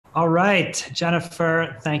All right,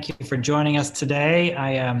 Jennifer, thank you for joining us today.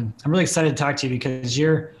 I'm really excited to talk to you because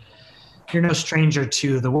you're no stranger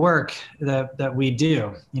to the work that we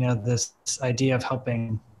do. You know, this idea of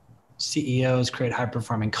helping CEOs create high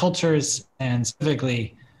performing cultures, and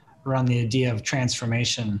specifically around the idea of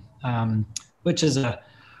transformation, which is a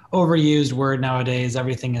overused word nowadays.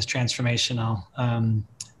 Everything is transformational,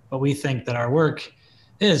 but we think that our work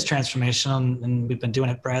is transformational, and we've been doing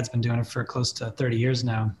it. Brad's been doing it for close to 30 years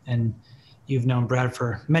now, and you've known Brad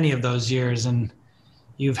for many of those years, and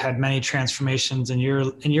you've had many transformations in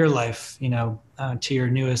your life. To your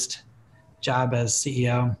newest job as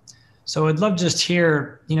CEO. So I'd love to just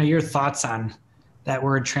hear, your thoughts on that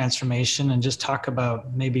word transformation and just talk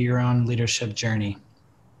about maybe your own leadership journey.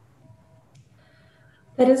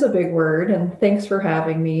 That is a big word, and thanks for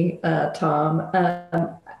having me, Tom.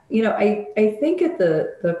 I think at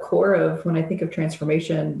the core of when I think of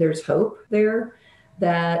transformation, there's hope there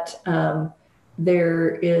that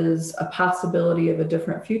there is a possibility of a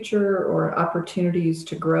different future or opportunities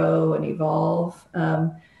to grow and evolve.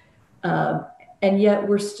 Um, and yet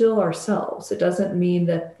we're still ourselves. It doesn't mean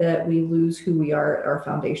that we lose who we are at our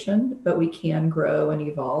foundation, but we can grow and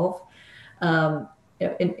evolve. Um,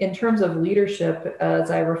 in terms of leadership, as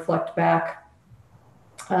I reflect back,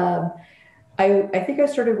 um, I think I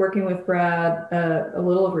started working with Brad a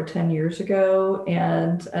little over 10 years ago,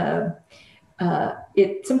 and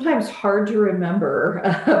it's sometimes hard to remember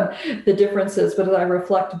the differences. But as I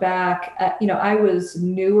reflect back, I was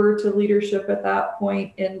newer to leadership at that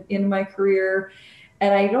point in my career,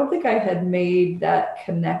 and I don't think I had made that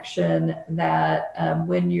connection that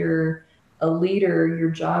when you're a leader,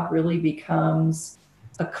 your job really becomes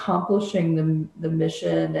accomplishing the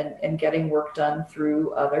mission and getting work done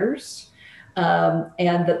through others.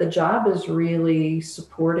 And that the job is really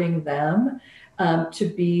supporting them to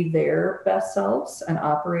be their best selves and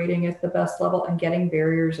operating at the best level and getting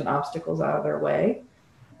barriers and obstacles out of their way.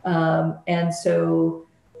 And so,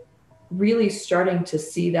 really starting to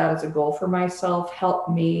see that as a goal for myself helped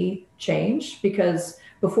me change because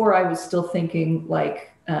before I was still thinking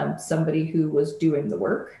like somebody who was doing the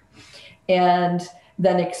work. And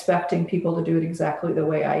then expecting people to do it exactly the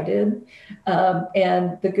way I did.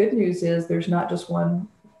 And the good news is there's not just one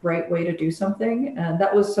right way to do something. And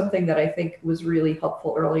that was something that I think was really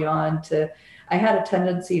helpful early on I had a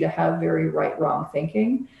tendency to have very right, wrong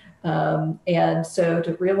thinking. And so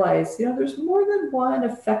to realize, there's more than one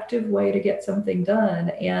effective way to get something done.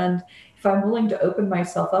 And if I'm willing to open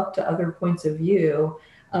myself up to other points of view,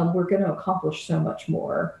 we're going to accomplish so much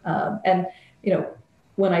more. And, you know,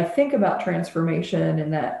 when I think about transformation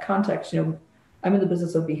in that context, I'm in the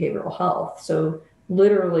business of behavioral health. So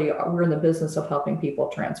literally, we're in the business of helping people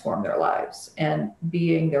transform their lives and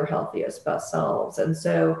being their healthiest, best selves. And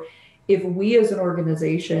so if we as an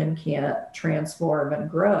organization can't transform and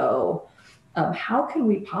grow, how can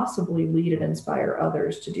we possibly lead and inspire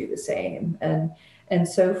others to do the same? And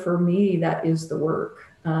so for me, that is the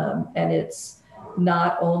work. And it's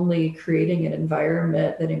not only creating an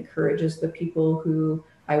environment that encourages the people who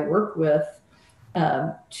I work with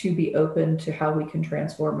to be open to how we can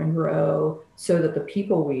transform and grow so that the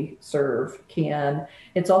people we serve can.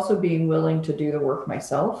 It's also being willing to do the work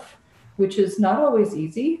myself, which is not always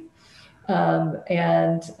easy.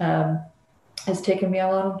 And has taken me a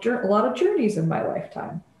lot of journeys in my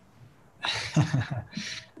lifetime.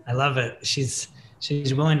 I love it. She's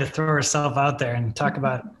willing to throw herself out there and talk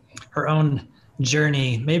about her own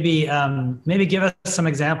journey. Maybe give us some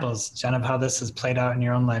examples, Jen, of how this has played out in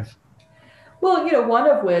your own life. Well, one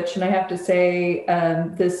of which, and I have to say,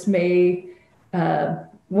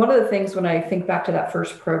 one of the things when I think back to that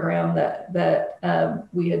first program that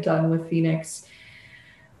we had done with Phoenix,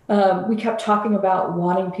 we kept talking about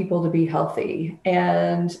wanting people to be healthy.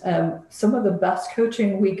 And some of the best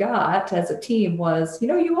coaching we got as a team was,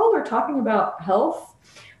 you all are talking about health,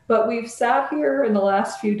 but we've sat here in the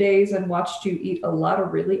last few days and watched you eat a lot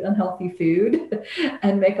of really unhealthy food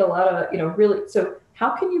and make a lot of, really. So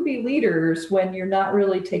how can you be leaders when you're not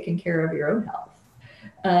really taking care of your own health?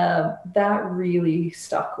 That really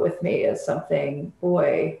stuck with me as something,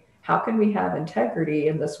 boy, how can we have integrity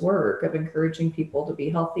in this work of encouraging people to be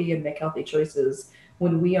healthy and make healthy choices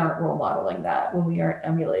when we aren't role modeling that, when we aren't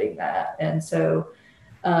emulating that? And so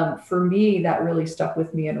for me, that really stuck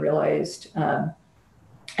with me and realized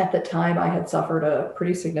at the time I had suffered a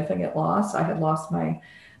pretty significant loss. I had lost my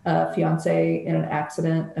fiance in an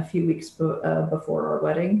accident a few weeks before our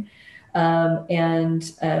wedding.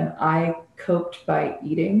 And I coped by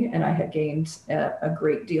eating, and I had gained a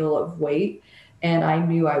great deal of weight, and I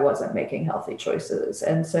knew I wasn't making healthy choices.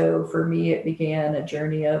 And so for me, it began a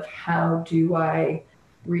journey of how do I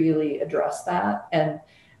really address that. And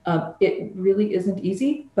it really isn't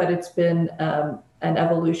easy, but it's been an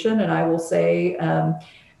evolution. And I will say,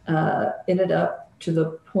 ended up to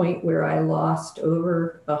the point where I lost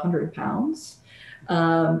over 100 pounds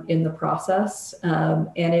in the process. And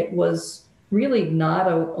it was really not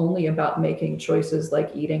only about making choices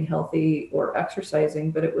like eating healthy or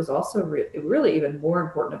exercising, but it was also really even more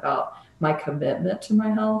important about my commitment to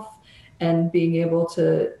my health and being able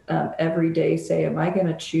to every day say, am I going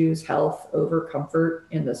to choose health over comfort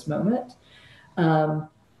in this moment?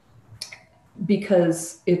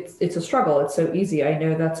 Because it's a struggle. It's so easy. I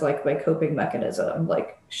know that's like my coping mechanism.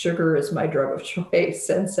 Like sugar is my drug of choice.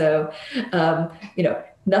 And so,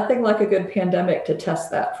 nothing like a good pandemic to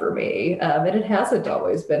test that for me. And it hasn't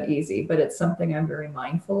always been easy, but it's something I'm very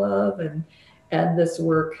mindful of. And this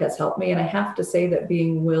work has helped me. And I have to say that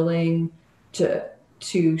being willing to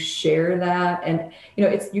share that, and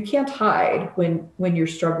you can't hide when you're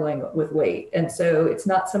struggling with weight, and so it's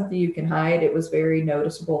not something you can hide. It was very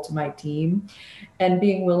noticeable to my team, and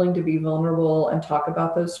being willing to be vulnerable and talk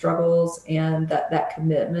about those struggles and that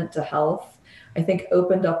commitment to health, I think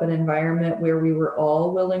opened up an environment where we were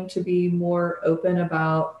all willing to be more open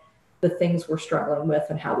about the things we're struggling with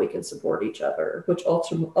and how we can support each other, which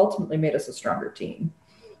ultimately made us a stronger team.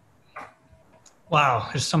 Wow,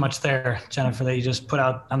 there's so much there, Jennifer, that you just put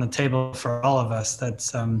out on the table for all of us.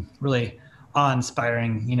 That's really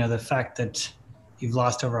awe-inspiring. The fact that you've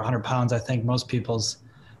lost over 100 pounds, I think most people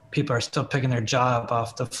are still picking their jaw up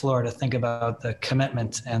off the floor to think about the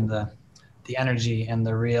commitment and the energy and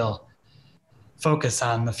the real focus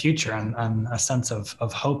on the future, on a sense of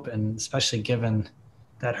hope, and especially given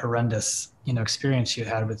that horrendous experience you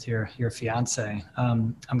had with your fiance.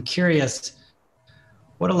 I'm curious,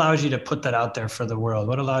 what allows you to put that out there for the world?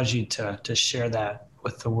 What allows you to share that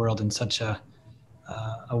with the world in such a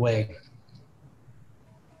way?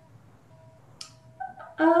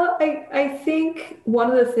 I think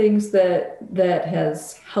one of the things that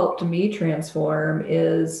has helped me transform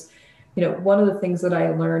is, one of the things that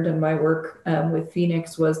I learned in my work with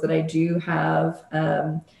Phoenix was that I do have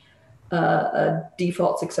a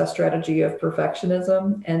default success strategy of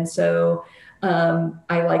perfectionism. And so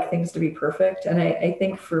I like things to be perfect. And I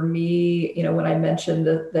think for me, when I mentioned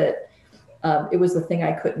that it was the thing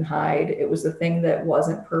I couldn't hide, it was the thing that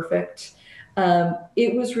wasn't perfect.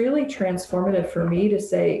 It was really transformative for me to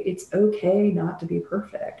say, it's okay not to be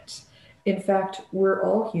perfect. In fact, we're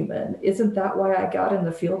all human. Isn't that why I got in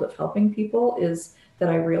the field of helping people, is that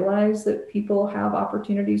I realized that people have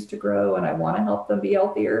opportunities to grow and I want to help them be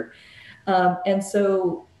healthier. And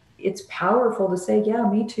so it's powerful to say, yeah,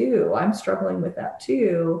 me too. I'm struggling with that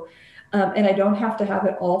too. And I don't have to have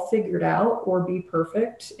it all figured out or be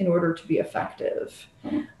perfect in order to be effective.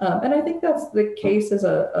 And I think that's the case as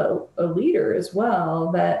a leader as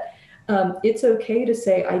well, that it's okay to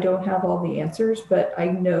say, I don't have all the answers, but I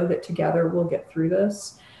know that together we'll get through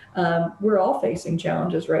this. We're all facing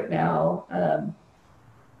challenges right now.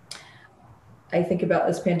 I think about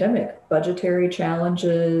this pandemic, budgetary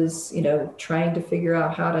challenges, trying to figure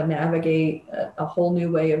out how to navigate a whole new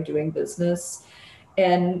way of doing business.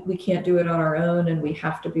 And we can't do it on our own. And we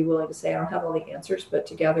have to be willing to say, I don't have all the answers, but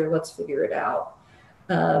together, let's figure it out.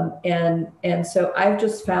 And so I've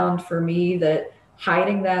just found for me that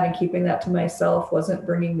hiding that and keeping that to myself wasn't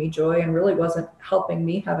bringing me joy and really wasn't helping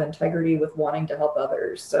me have integrity with wanting to help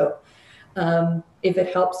others. So if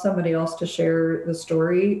it helps somebody else to share the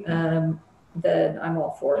story, then I'm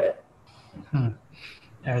all for it.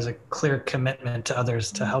 There's a clear commitment to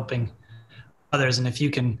others, to helping others. And if you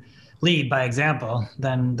can lead by example,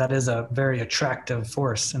 then that is a very attractive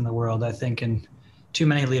force in the world, I think. And too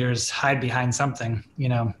many leaders hide behind something,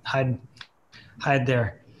 hide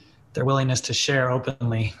their willingness to share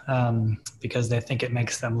openly because they think it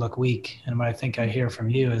makes them look weak. And what I think I hear from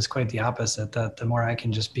you is quite the opposite, that the more I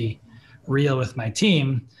can just be real with my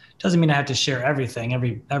team, doesn't mean I have to share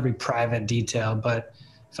everything, every private detail, but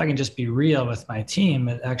if I can just be real with my team,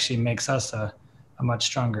 it actually makes us a much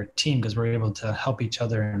stronger team because we're able to help each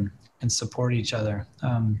other and support each other.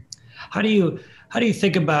 How do you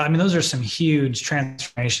think about, those are some huge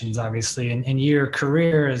transformations, obviously, and your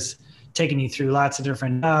career is taking you through lots of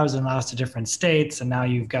different jobs in lots of different states. And now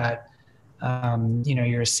you've got,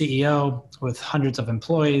 you're a CEO with hundreds of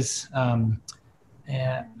employees. So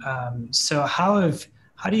it's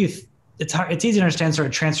easy to understand sort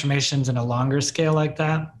of transformations in a longer scale like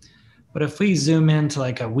that. But if we zoom into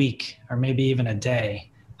like a week or maybe even a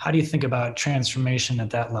day, how do you think about transformation at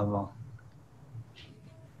that level?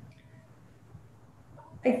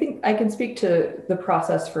 I think I can speak to the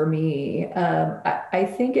process for me. I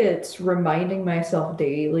think it's reminding myself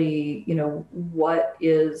daily, what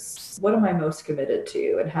am I most committed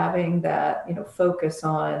to, and having that, focus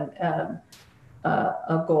on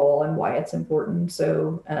a goal and why it's important.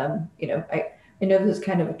 So, I know this is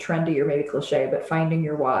kind of a trendy or maybe cliche, but finding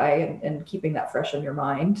your why and keeping that fresh in your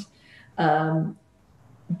mind. Um,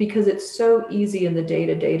 because it's so easy in the day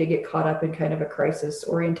to day to get caught up in kind of a crisis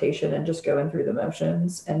orientation and just going through the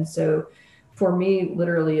motions. And so for me,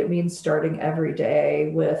 literally, it means starting every day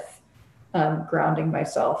with grounding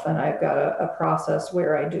myself. And I've got a process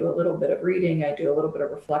where I do a little bit of reading, I do a little bit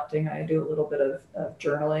of reflecting, I do a little bit of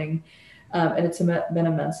journaling. And it's been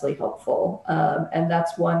immensely helpful. And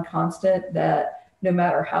that's one constant that no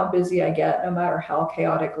matter how busy I get, no matter how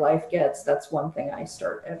chaotic life gets, that's one thing I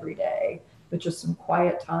start every day with just some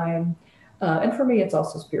quiet time. And for me, it's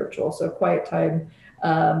also spiritual. So quiet time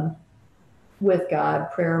with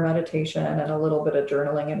God, prayer, meditation, and a little bit of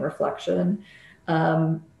journaling and reflection.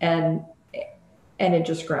 And it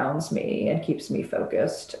just grounds me and keeps me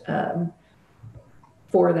focused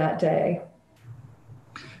for that day.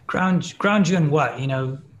 Ground you in what?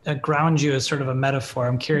 Ground you is sort of a metaphor.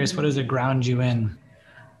 I'm curious, what does it ground you in?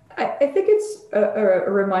 I think it's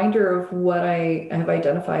a reminder of what I have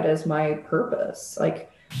identified as my purpose.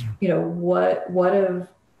 Like, what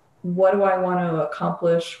do I want to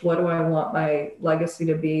accomplish? What do I want my legacy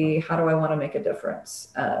to be? How do I want to make a difference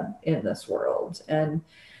in this world? And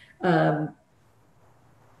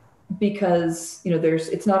because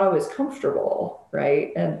it's not always comfortable,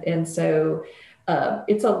 right? And so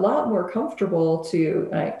it's a lot more comfortable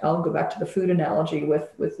I'll go back to the food analogy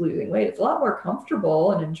with losing weight. It's a lot more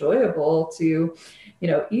comfortable and enjoyable to,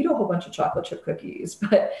 eat a whole bunch of chocolate chip cookies,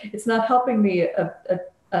 but it's not helping me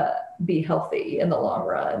be healthy in the long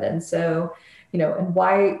run. And so, and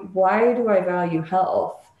why do I value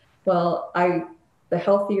health? Well, the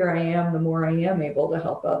healthier I am, the more I am able to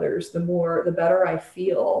help others, the better I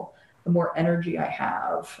feel, the more energy I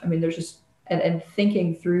have. I mean, there's just, and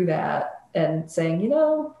thinking through that, and saying,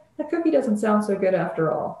 that cookie doesn't sound so good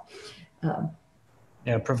after all.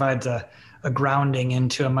 It provides a grounding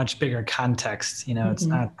into a much bigger context. It's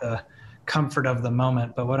not the comfort of the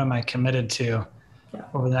moment, but what am I committed to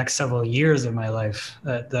over the next several years of my life?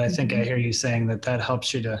 That I think I hear you saying that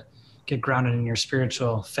helps you to get grounded in your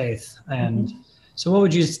spiritual faith. And so what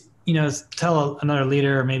would you, tell another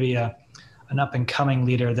leader, or maybe an up and coming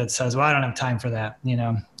leader that says, well, I don't have time for that.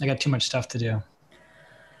 I got too much stuff to do.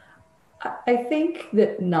 I think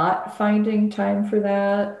that not finding time for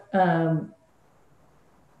that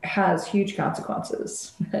has huge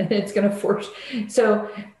consequences. It's going to force.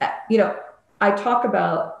 So, I talk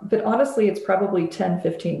about, but honestly, it's probably 10,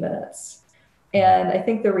 15 minutes. And I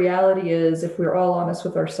think the reality is, if we're all honest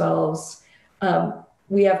with ourselves,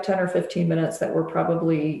 we have 10 or 15 minutes that we're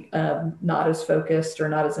probably not as focused or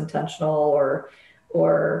not as intentional or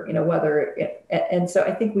and so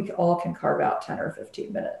I think we all can carve out 10 or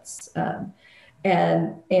 15 minutes.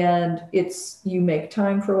 And it's, you make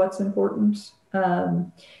time for what's important. I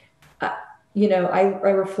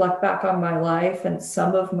reflect back on my life, and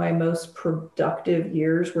some of my most productive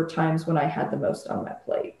years were times when I had the most on my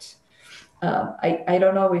plate. I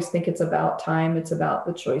don't always think it's about time. It's about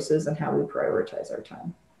the choices and how we prioritize our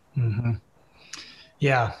time. Mm-hmm.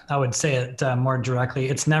 Yeah, I would say it more directly.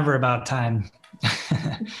 It's never about time.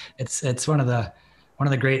 It's one of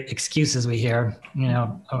the great excuses we hear, in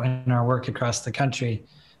our work across the country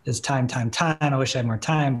is time. I wish I had more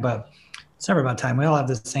time, but it's never about time. We all have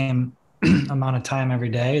the same amount of time every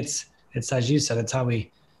day. It's as you said, it's how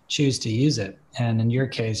we choose to use it. And in your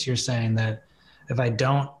case, you're saying that if I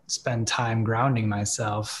don't spend time grounding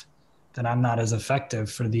myself, then I'm not as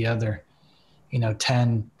effective for the other,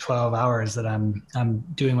 10, 12 hours that I'm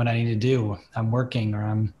doing what I need to do. I'm working, or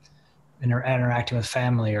I'm interacting with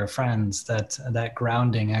family or friends. That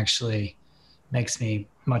grounding actually makes me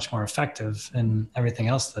much more effective in everything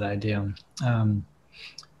else that I do.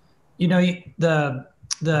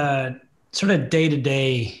 The sort of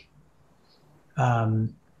day-to-day,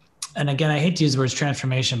 and again, I hate to use the words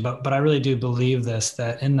transformation, but I really do believe this,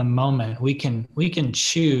 that in the moment we can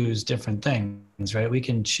choose different things, right? We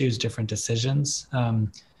can choose different decisions.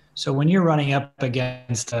 So when you're running up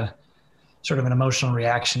against a sort of an emotional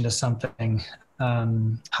reaction to something,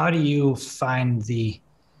 how do you find the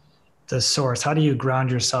source? How do you ground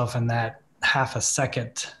yourself in that half a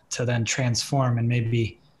second to then transform and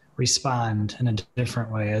maybe respond in a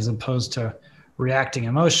different way, as opposed to reacting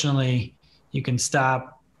emotionally? You can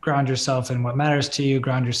stop, ground yourself in what matters to you,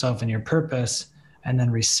 ground yourself in your purpose, and then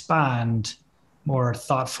respond more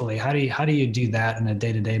thoughtfully. How do you do that on a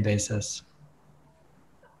day-to-day basis?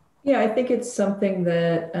 Yeah, I think it's something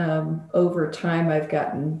that over time I've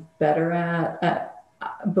gotten better at.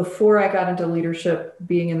 Before I got into leadership,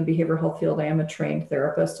 being in the behavioral health field, I am a trained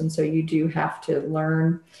therapist. And so you do have to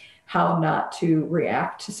learn how not to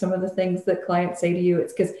react to some of the things that clients say to you.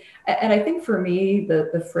 It's because, and I think for me,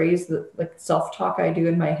 the phrase that like self-talk I do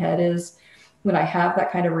in my head is when I have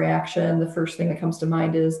that kind of reaction, the first thing that comes to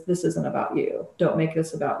mind is this isn't about you. Don't make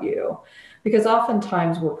this about you. Because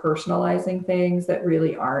oftentimes we're personalizing things that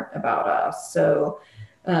really aren't about us. So,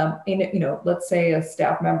 let's say a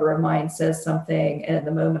staff member of mine says something, and at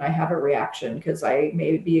the moment I have a reaction because I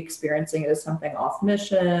may be experiencing it as something off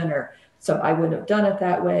mission, or so I wouldn't have done it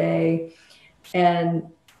that way. And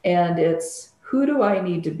it's who do I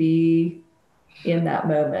need to be in that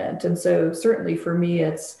moment? And so certainly for me,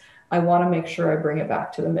 it's I want to make sure I bring it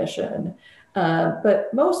back to the mission.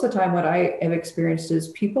 But most of the time, what I have experienced is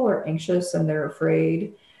people are anxious and they're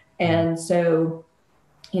afraid. And so,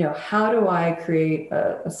 how do I create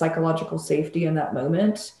a psychological safety in that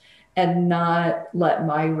moment and not let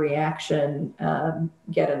my reaction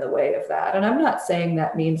get in the way of that? And I'm not saying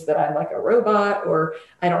that means that I'm like a robot or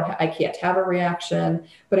I can't have a reaction,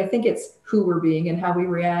 but I think it's who we're being and how we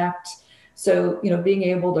react. So, being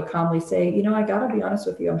able to calmly say, I got to be honest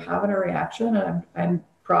with you, I'm having a reaction and I'm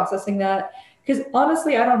processing that. Because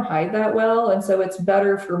honestly, I don't hide that well. And so it's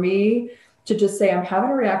better for me to just say, I'm having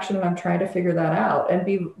a reaction and I'm trying to figure that out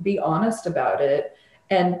and be honest about it.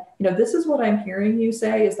 And, this is what I'm hearing you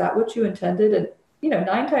say. Is that what you intended? And, 9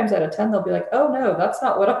 times out of 10, they'll be like, oh, no, that's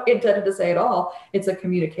not what I intended to say at all. It's a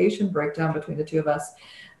communication breakdown between the two of us.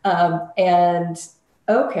 And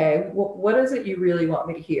okay, well, what is it you really want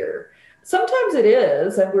me to hear? Sometimes it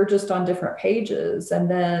is, and we're just on different pages. And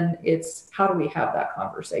then it's how do we have that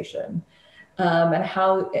conversation? And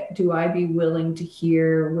how do I be willing to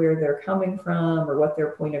hear where they're coming from or what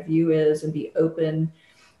their point of view is and be open?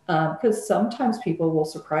 Because sometimes people will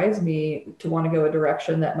surprise me to want to go a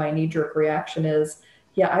direction that my knee-jerk reaction is,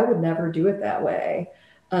 yeah, I would never do it that way.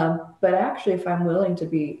 But actually, if I'm willing to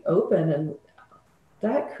be open, and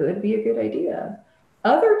that could be a good idea.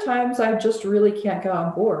 Other times I just really can't get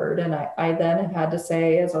on board. And I then have had to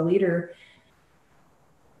say as a leader,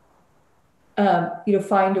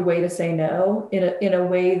 find a way to say no in a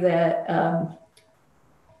way that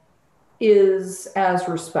is as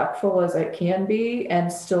respectful as it can be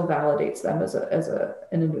and still validates them as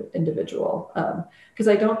an individual. Because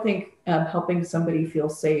I don't think helping somebody feel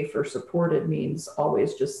safe or supported means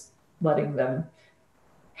always just letting them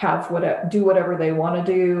do whatever they want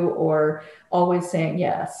to do or always saying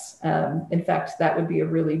yes. In fact, that would be a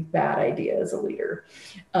really bad idea as a leader.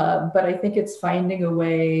 But I think it's finding a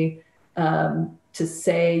way to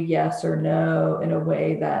say yes or no in a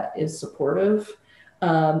way that is supportive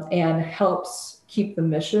and helps keep the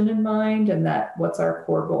mission in mind and that what's our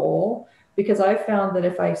core goal. Because I found that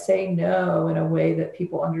if I say no in a way that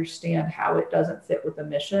people understand how it doesn't fit with the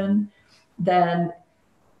mission, then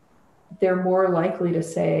they're more likely to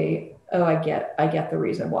say, oh, I get the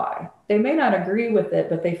reason why. They may not agree with it,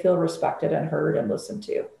 but they feel respected and heard and listened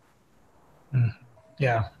to.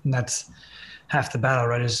 Yeah, and that's half the battle,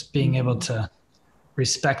 right? Is being able to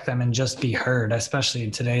respect them and just be heard, especially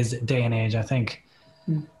in today's day and age. I think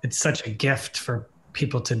it's such a gift for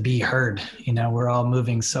people to be heard. We're all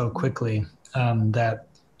moving so quickly that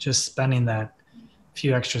just spending that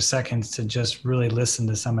few extra seconds to just really listen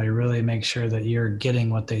to somebody, really make sure that you're getting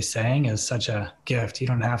what they're saying is such a gift. You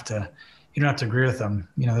don't have to agree with them.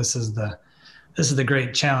 This is the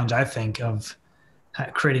great challenge, I think, of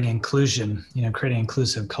creating inclusion, creating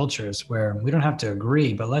inclusive cultures where we don't have to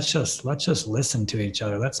agree, but let's just listen to each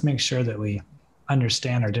other. Let's make sure that we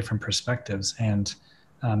understand our different perspectives. And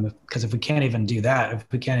because if we can't even do that, if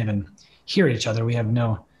we can't even hear each other, we have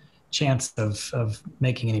no chance of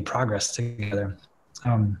making any progress together.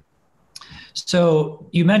 So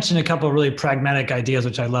you mentioned a couple of really pragmatic ideas,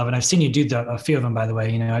 which I love. And I've seen you do a few of them, by the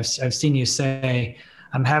way. I've seen you say,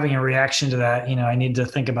 I'm having a reaction to that. I need to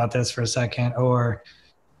think about this for a second. Or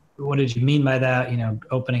what did you mean by that?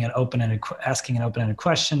 Asking an open-ended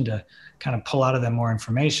question to kind of pull out of them more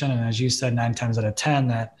information. And as you said, 9 times out of 10,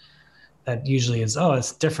 that usually is, oh,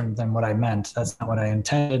 it's different than what I meant. That's not what I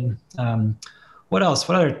intended. What else?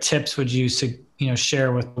 What other tips would you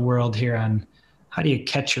share with the world here on how do you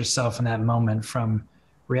catch yourself in that moment from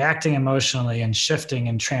reacting emotionally and shifting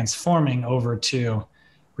and transforming over to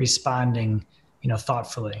responding,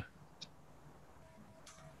 thoughtfully?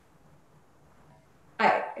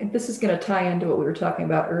 This is going to tie into what we were talking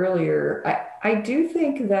about earlier. I do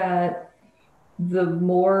think that the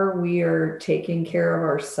more we are taking care of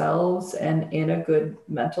ourselves and in a good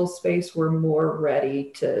mental space, we're more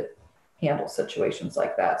ready to handle situations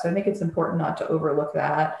like that. So I think it's important not to overlook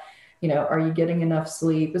that. Are you getting enough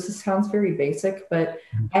sleep? Sounds very basic, but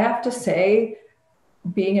I have to say,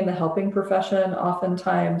 being in the helping profession,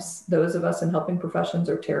 oftentimes those of us in helping professions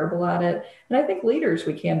are terrible at it. And I think leaders,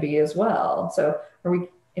 we can be as well. So are we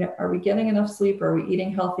getting enough sleep? Are we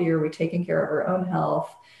eating healthy? Are we taking care of our own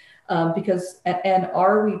health? And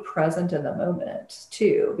are we present in the moment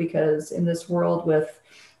too? Because in this world with,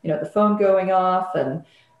 the phone going off and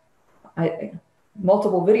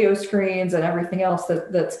multiple video screens and everything else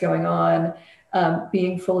that's going on,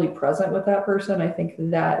 being fully present with that person, I think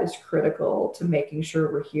that is critical to making sure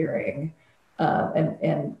we're hearing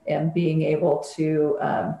and being able to,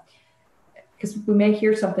 because we may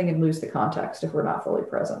hear something and lose the context if we're not fully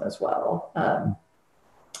present as well.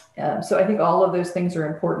 So I think all of those things are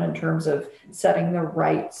important in terms of setting the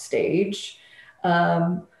right stage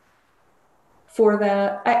for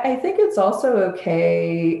that. I think it's also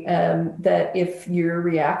okay that if your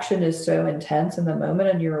reaction is so intense in the moment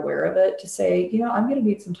and you're aware of it, to say, I'm going to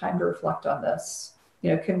need some time to reflect on this.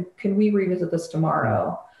 Can we revisit this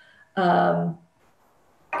tomorrow?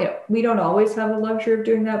 We don't always have the luxury of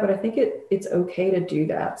doing that, but I think it's okay to do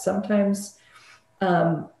that sometimes.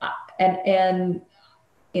 It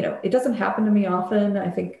doesn't happen to me often. I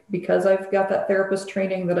think because I've got that therapist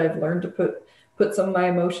training that I've learned to put some of my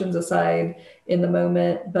emotions aside in the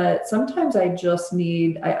moment. But sometimes I just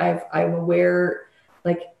need, I'm aware,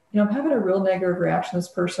 like, I'm having a real negative reaction to this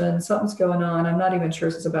person, something's going on. I'm not even sure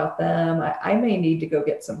this is about them. I may need to go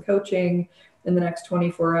get some coaching in the next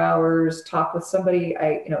 24 hours, talk with somebody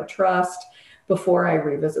I trust before I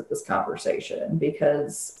revisit this conversation,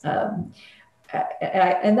 because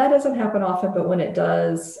and that doesn't happen often, but when it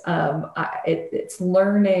does, it's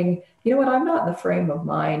learning, I'm not in the frame of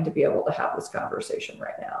mind to be able to have this conversation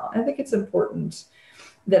right now. I think it's important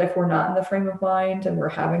that if we're not in the frame of mind and we're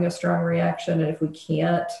having a strong reaction, and if we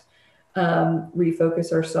can't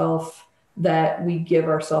refocus ourselves, that we give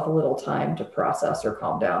ourselves a little time to process or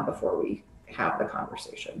calm down before we have the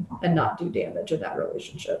conversation and not do damage in that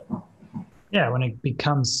relationship. Yeah, when it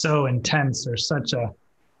becomes so intense or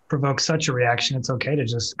provokes such a reaction, it's okay to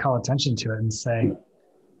just call attention to it and say,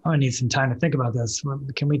 I need some time to think about this.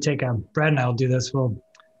 Can we take Brad and I'll do this. We'll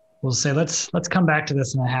say, let's come back to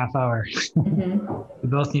this in a half hour. Mm-hmm. We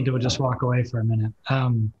both need to just walk away for a minute.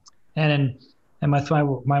 And with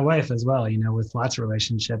my wife as well, with lots of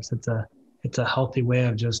relationships, it's a healthy way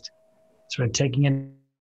of just sort of taking it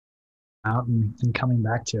out and coming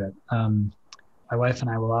back to it. My wife and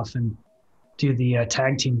I will often do the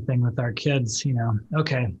tag team thing with our kids.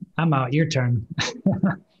 Okay, I'm out, your turn.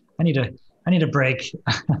 I need a break.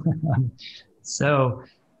 So,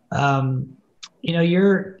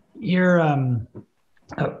 you're an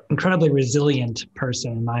incredibly resilient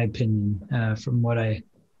person, in my opinion, from what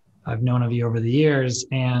I've known of you over the years.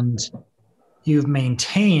 And you've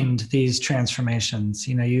maintained these transformations.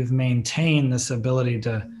 You've maintained this ability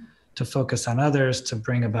to focus on others, to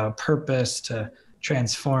bring about purpose, to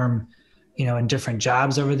transform in different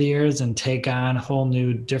jobs over the years and take on whole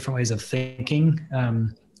new different ways of thinking,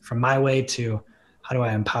 from my way to how do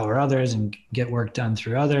I empower others and get work done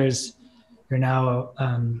through others. You're now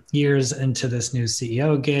years into this new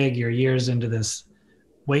CEO gig, you're years into this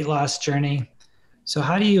weight loss journey. So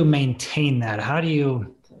how do you maintain that?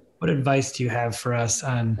 What advice do you have for us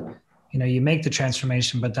on, you make the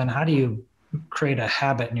transformation, but then how do you create a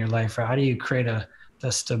habit in your life, or how do you create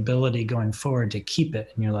the stability going forward to keep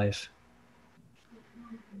it in your life?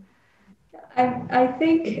 I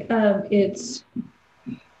think it's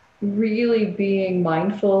really being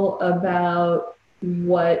mindful about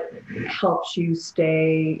what helps you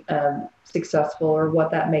stay successful, or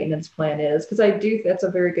what that maintenance plan is. Because that's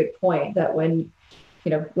a very good point, that when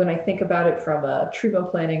I think about it from a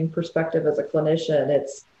treatment planning perspective as a clinician,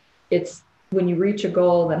 it's when you reach a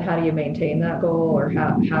goal, then how do you maintain that goal, or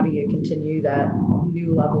how do you continue that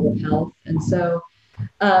new level of health? And so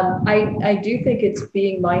I do think it's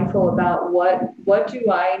being mindful about what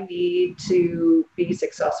do I need to be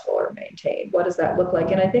successful or maintain? What does that look like?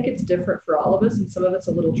 And I think it's different for all of us, and some of it's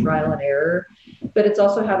a little trial and error, but it's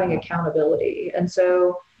also having accountability. And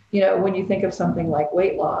so, when you think of something like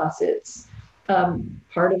weight loss, it's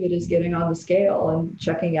part of it is getting on the scale and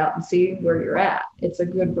checking out and seeing where you're at. It's a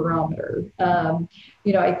good barometer.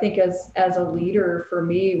 I think as a leader, for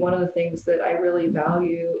me, one of the things that I really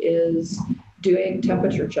value is doing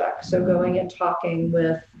temperature checks. So going and talking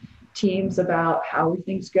with teams about how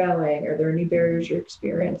everything's going. Are there any barriers you're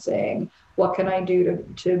experiencing? What can I do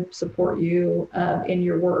to support you in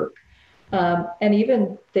your work? And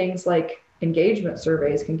even things like engagement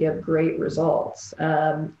surveys can give great results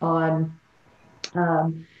on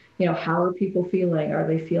how are people feeling? Are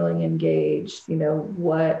they feeling engaged?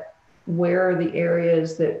 Where are the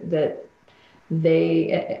areas that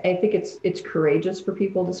I think it's courageous for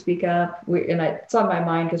people to speak up. It's on my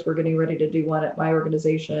mind because we're getting ready to do one at my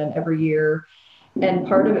organization every year. And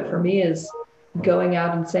part of it for me is going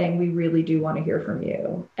out and saying, we really do want to hear from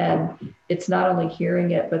you. And it's not only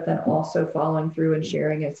hearing it, but then also following through and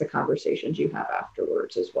sharing it's the conversations you have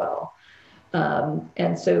afterwards as well.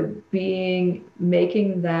 And so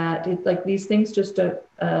making that, like these things just don't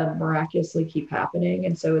miraculously keep happening.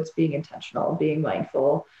 And so it's being intentional, being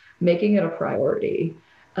mindful, making it a priority.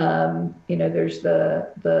 There's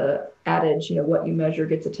the adage, what you measure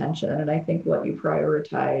gets attention. And I think what you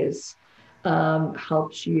prioritize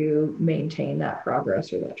helps you maintain that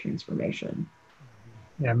progress or that transformation.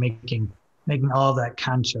 Yeah, making all of that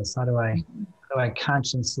conscious. How do I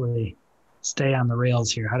consciously stay on the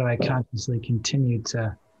rails here? How do I consciously continue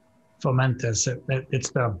to foment this?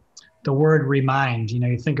 It's the word remind.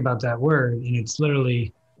 You think about that word, and it's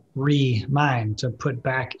literally remind, to put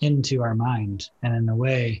back into our mind. And in a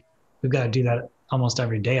way, we've got to do that almost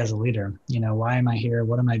every day as a leader. Why am I here?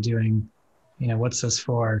 What am I doing? What's this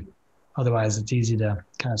for? Otherwise, it's easy to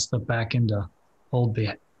kind of slip back into old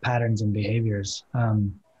patterns and behaviors.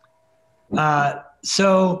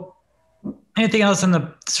 So anything else on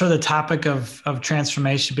the sort of the topic of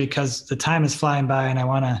transformation, because the time is flying by, and I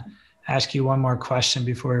want to ask you one more question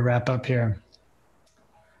before we wrap up here.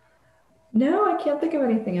 No, I can't think of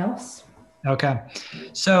anything else. Okay.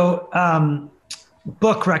 So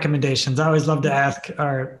book recommendations. I always love to ask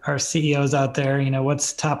our CEOs out there,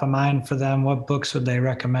 what's top of mind for them? What books would they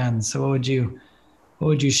recommend? So what would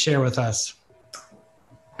you share with us?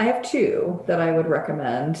 I have two that I would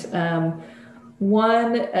recommend.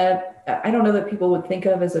 One, I don't know that people would think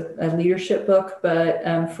of as a leadership book,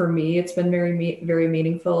 but for me, it's been very, very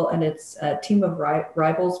meaningful. And it's Team of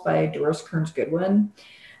Rivals by Doris Kearns Goodwin.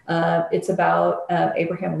 It's about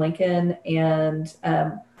Abraham Lincoln. And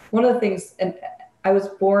one of the things, and I was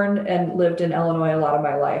born and lived in Illinois a lot of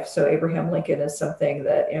my life. So Abraham Lincoln is something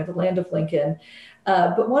that, the land of Lincoln.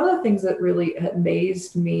 But one of the things that really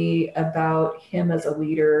amazed me about him as a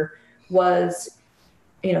leader was,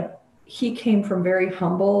 he came from very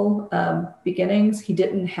humble beginnings. He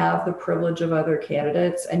didn't have the privilege of other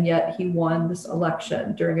candidates, and yet he won this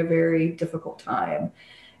election during a very difficult time.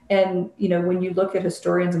 And, when you look at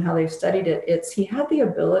historians and how they've studied it, he had the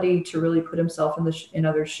ability to really put himself in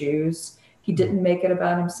other shoes. He didn't make it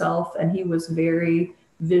about himself, and he was very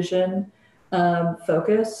vision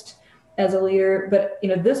focused as a leader. But,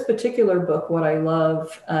 this particular book, what I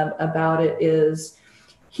love about it is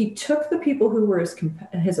he took the people who were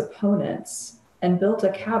his opponents and built a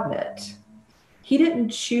cabinet. He didn't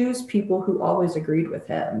choose people who always agreed with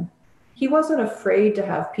him. He wasn't afraid to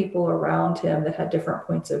have people around him that had different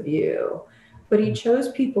points of view, but he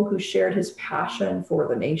chose people who shared his passion for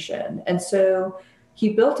the nation. And so he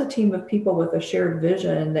built a team of people with a shared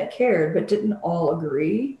vision that cared, but didn't all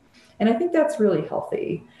agree. And I think that's really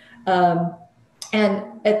healthy. And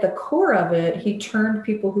at the core of it, he turned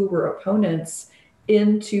people who were opponents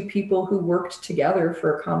into people who worked together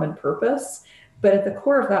for a common purpose. But at the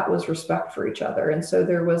core of that was respect for each other. And so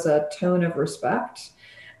there was a tone of respect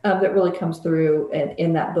that really comes through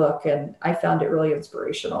in that book. And I found it really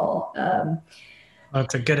inspirational. Well,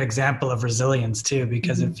 it's a good example of resilience too,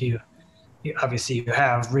 because if you obviously you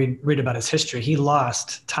have read about his history, he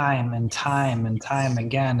lost time and time and time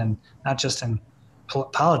again, and not just in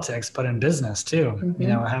politics, but in business too.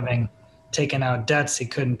 Having taken out debts he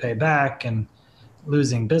couldn't pay back, and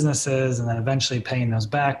losing businesses, and then eventually paying those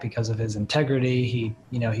back because of his integrity. He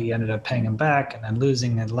ended up paying them back, and then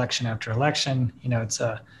losing election after election. It's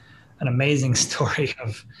an amazing story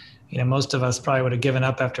of, most of us probably would have given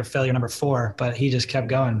up after failure number 4, but he just kept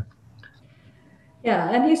going.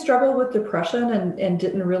 Yeah, and he struggled with depression and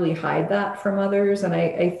didn't really hide that from others. And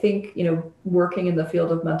I think, working in the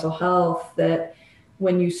field of mental health, that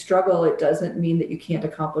when you struggle, it doesn't mean that you can't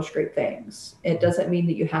accomplish great things. It doesn't mean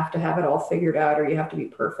that you have to have it all figured out or you have to be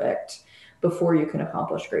perfect before you can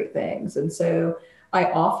accomplish great things. And so I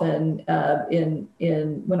often,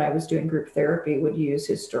 in when I was doing group therapy, would use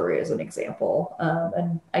his story as an example.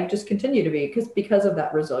 And I just continue to be because of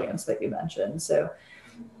that resilience that you mentioned. So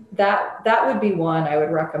that would be one I would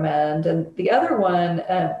recommend. And the other one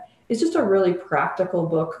is just a really practical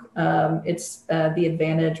book. It's The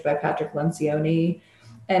Advantage by Patrick Lencioni,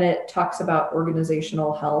 and it talks about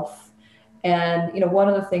organizational health. And, one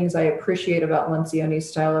of the things I appreciate about Lencioni's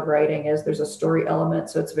style of writing is there's a story element,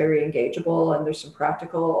 so it's very engageable, and there's some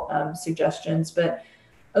practical suggestions. But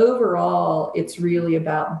overall, it's really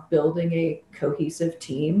about building a cohesive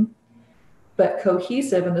team. But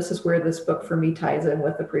cohesive, and this is where this book for me ties in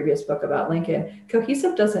with the previous book about Lincoln,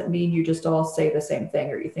 cohesive doesn't mean you just all say the same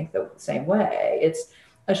thing or you think the same way. It's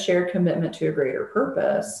a shared commitment to a greater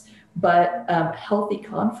purpose. But healthy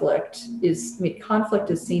conflict is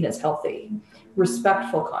seen as healthy,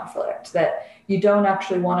 respectful conflict, that you don't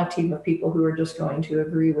actually want a team of people who are just going to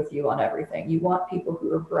agree with you on everything. You want people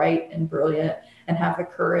who are bright and brilliant and have the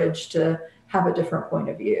courage to have a different point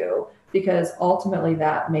of view, because ultimately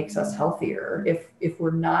that makes us healthier. If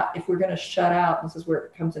we're going to shut out, this is where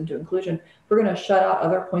it comes into inclusion, if we're going to shut out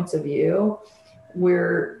other points of view,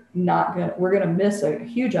 we're going to miss a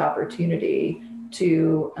huge opportunity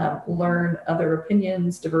to learn other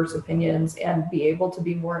opinions, diverse opinions, and be able to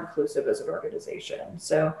be more inclusive as an organization.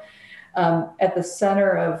 So at the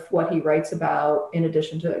center of what he writes about, in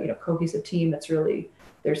addition to cohesive team,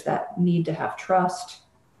 there's that need to have trust.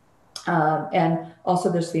 And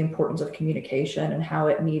also there's the importance of communication and how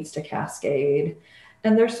it needs to cascade.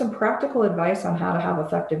 And there's some practical advice on how to have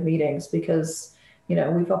effective meetings, because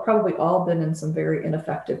we've probably all been in some very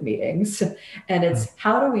ineffective meetings, and it's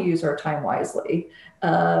how do we use our time wisely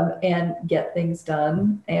and get things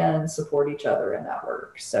done and support each other in that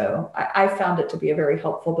work. So I found it to be a very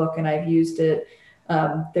helpful book, and I've used it.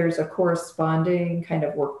 There's a corresponding kind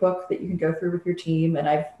of workbook that you can go through with your team, and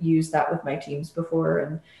I've used that with my teams before,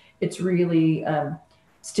 and it's really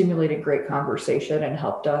stimulated great conversation and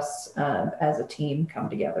helped us as a team come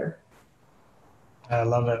together. I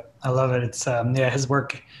love it. It's his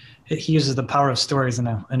work. He uses the power of stories in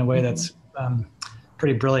a way that's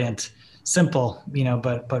pretty brilliant, simple,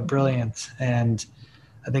 but brilliant. And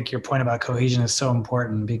I think your point about cohesion is so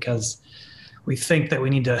important, because we think that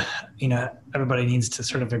we need to, everybody needs to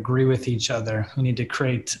sort of agree with each other. We need to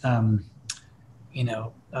create,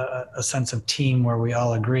 a sense of team where we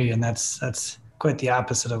all agree, and that's quite the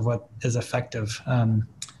opposite of what is effective.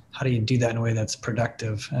 How do you do that in a way that's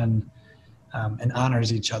productive and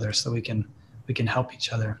honors each other, so we can help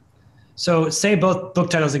each other? So say both book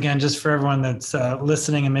titles again, just for everyone that's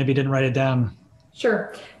listening and maybe didn't write it down.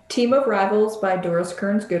 Sure. Team of Rivals by Doris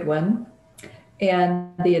Kearns Goodwin,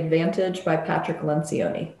 and The Advantage by Patrick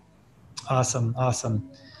Lencioni. Awesome.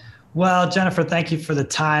 Well, Jennifer, thank you for the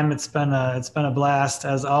time. It's been a blast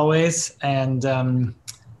as always, and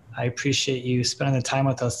I appreciate you spending the time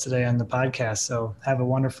with us today on the podcast. So have a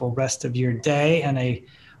wonderful rest of your day and a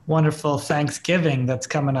wonderful Thanksgiving that's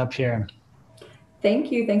coming up here.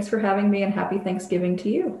 Thank you. Thanks for having me, and happy Thanksgiving to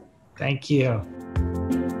you. Thank you.